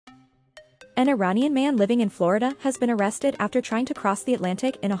An Iranian man living in Florida has been arrested after trying to cross the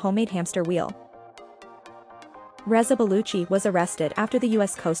Atlantic in a homemade hamster wheel. Reza Baluchi was arrested after the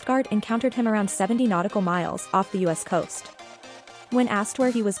U.S. Coast Guard encountered him around 70 nautical miles off the U.S. coast. When asked where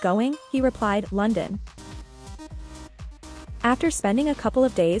he was going, he replied, "London." After spending a couple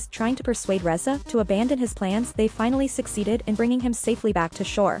of days trying to persuade Reza to abandon his plans, they finally succeeded in bringing him safely back to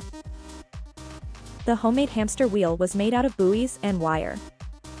shore. The homemade hamster wheel was made out of buoys and wire.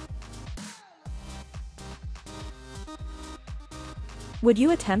 Would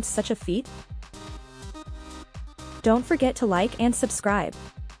you attempt such a feat? Don't forget to like and subscribe.